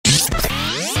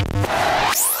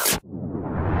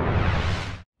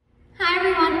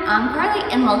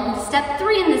and welcome to step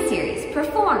 3 in the series,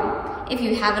 perform. If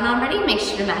you haven't already, make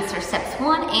sure to master steps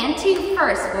 1 and 2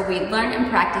 first, where we learn and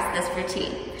practice this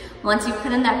routine. Once you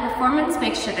put in that performance,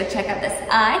 make sure to check out this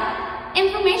eye,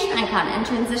 information icon, and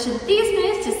transition these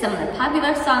moves to some of the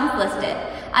popular songs listed.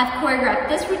 I've choreographed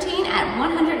this routine at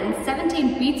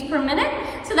 117 beats per minute,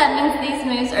 so that means these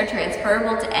moves are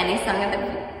transferable to any song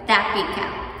at that beat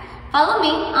count. Follow me,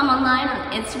 I'm online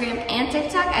on Instagram and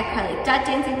TikTok at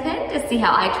carly.dancingpin to see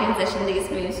how I transition these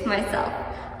moves for myself.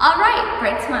 All right,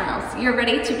 bright smiles, you're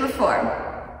ready to perform.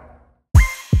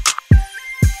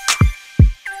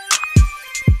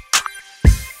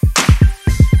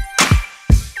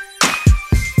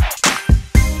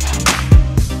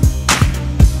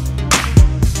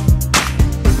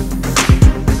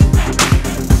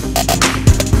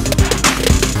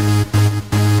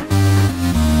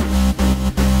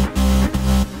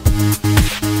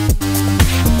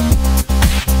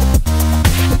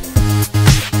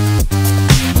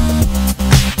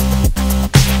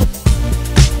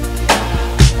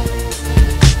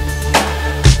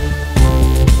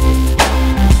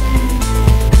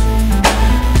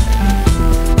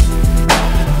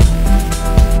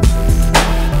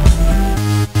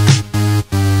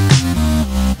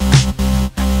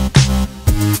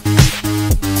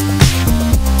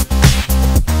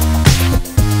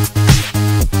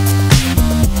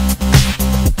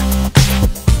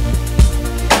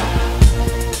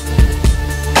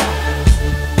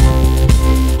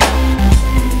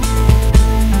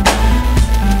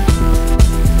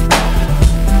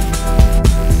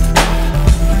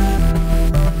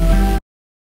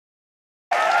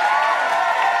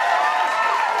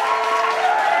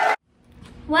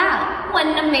 Wow, what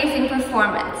an amazing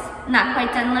performance. Not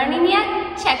quite done learning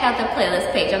yet? Check out the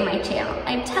playlist page on my channel.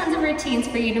 I have tons of routines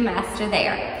for you to master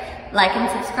there. Like and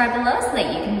subscribe below so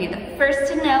that you can be the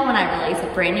first to know when I release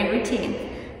a brand new routine.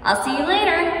 I'll see you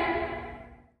later.